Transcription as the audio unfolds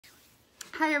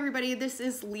Hi everybody, this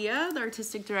is Leah, the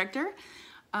artistic director.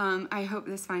 I hope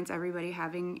this finds everybody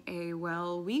having a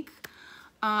well week.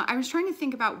 I was trying to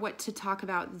think about what to talk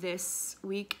about this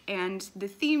week, and the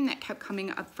theme that kept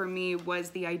coming up for me was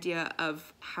the idea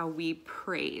of how we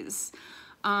praise.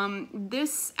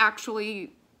 This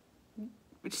actually,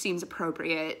 which seems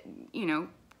appropriate, you know,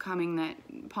 coming that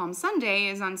Palm Sunday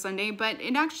is on Sunday, but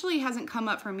it actually hasn't come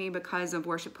up for me because of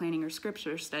worship planning or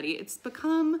scripture study. It's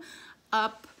become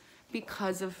up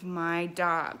because of my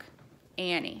dog,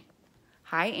 Annie.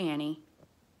 Hi, Annie.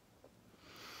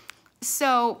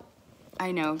 So,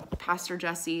 I know Pastor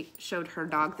Jessie showed her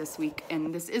dog this week,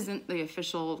 and this isn't the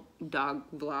official dog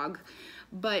vlog,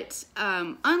 but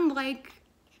unlike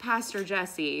Pastor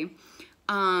Jessie,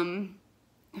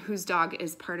 whose dog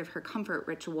is part of her comfort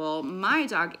ritual, my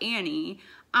dog, Annie,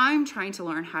 I'm trying to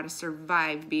learn how to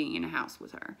survive being in a house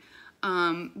with her.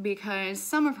 Because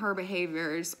some of her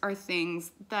behaviors are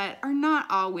things that are not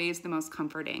always the most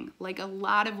comforting, like a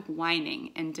lot of whining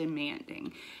and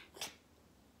demanding.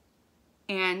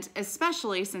 And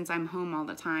especially since I'm home all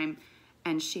the time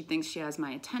and she thinks she has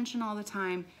my attention all the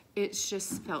time, it's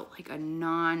just felt like a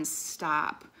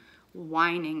non-stop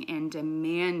whining and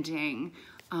demanding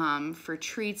for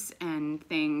treats and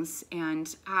things,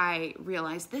 and I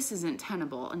realized this isn't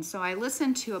tenable. And so I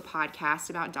listened to a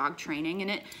podcast about dog training, and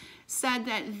it said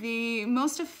that the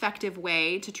most effective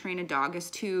way to train a dog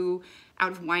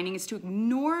out of whining is to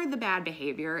ignore the bad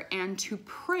behavior and to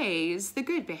praise the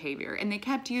good behavior. And they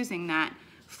kept using that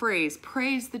phrase,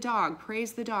 praise the dog,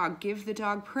 give the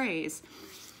dog praise.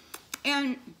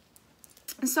 And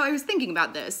so I was thinking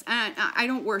about this, and I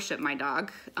don't worship my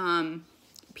dog.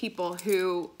 People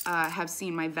who have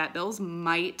seen my vet bills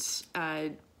might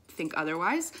think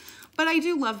otherwise, but I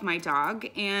do love my dog,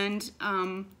 and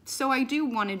so I do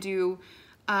want to do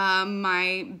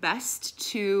my best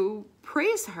to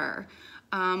praise her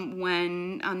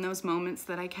on those moments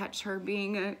that I catch her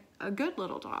being a good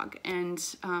little dog, and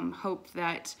hope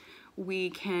that we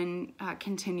can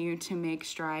continue to make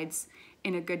strides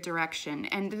in a good direction.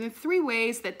 And the three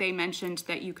ways that they mentioned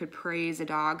that you could praise a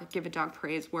dog, give a dog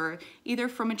praise, were either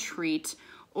from a treat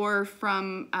or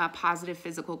from positive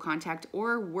physical contact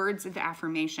or words of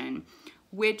affirmation,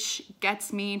 which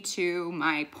gets me to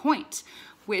my point,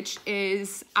 which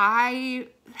is I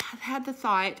had the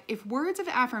thought, if words of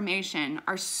affirmation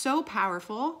are so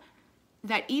powerful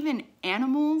that even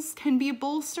animals can be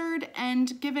bolstered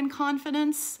and given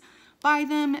confidence by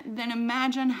them, then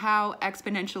imagine how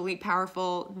exponentially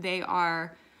powerful they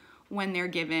are when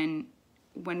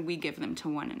we give them to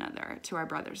one another, to our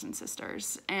brothers and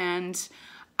sisters. And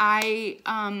I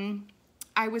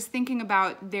was thinking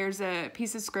about, there's a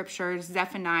piece of scripture,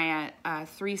 Zephaniah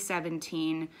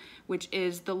 3:17, which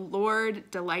is, the Lord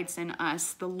delights in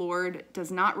us. The Lord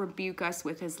does not rebuke us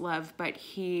with his love, but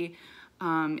he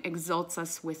exalts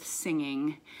us with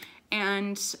singing.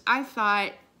 And I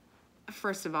thought,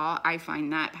 first of all, I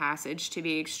find that passage to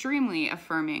be extremely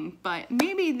affirming, but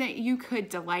maybe that you could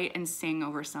delight and sing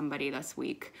over somebody this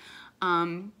week.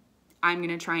 I'm going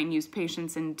to try and use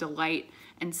patience and delight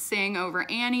and sing over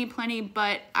Annie plenty,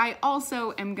 but I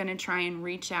also am going to try and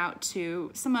reach out to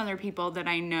some other people that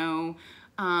I know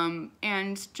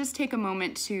and just take a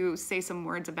moment to say some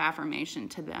words of affirmation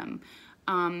to them.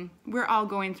 We're all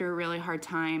going through a really hard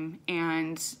time,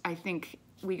 and I think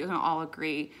we can all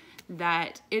agree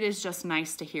that it is just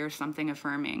nice to hear something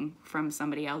affirming from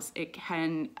somebody else. It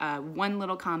can, one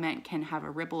little comment can have a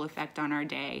ripple effect on our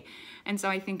day. And so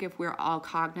I think if we're all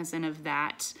cognizant of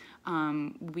that,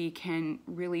 we can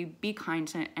really be kind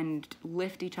to and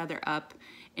lift each other up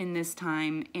in this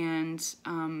time, and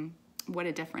what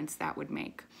a difference that would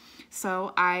make.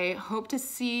 So I hope to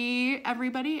see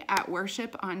everybody at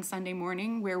worship on Sunday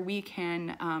morning, where we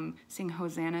can sing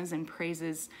hosannas and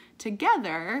praises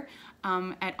together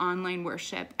at online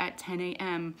worship at 10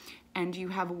 a.m. And you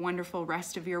have a wonderful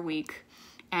rest of your week.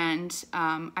 And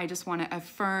I just want to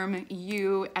affirm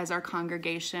you as our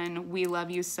congregation. We love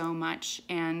you so much,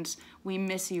 and we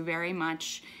miss you very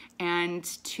much. And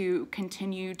to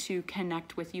continue to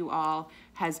connect with you all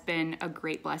has been a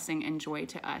great blessing and joy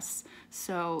to us.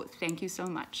 So thank you so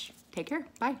much. Take care.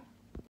 Bye.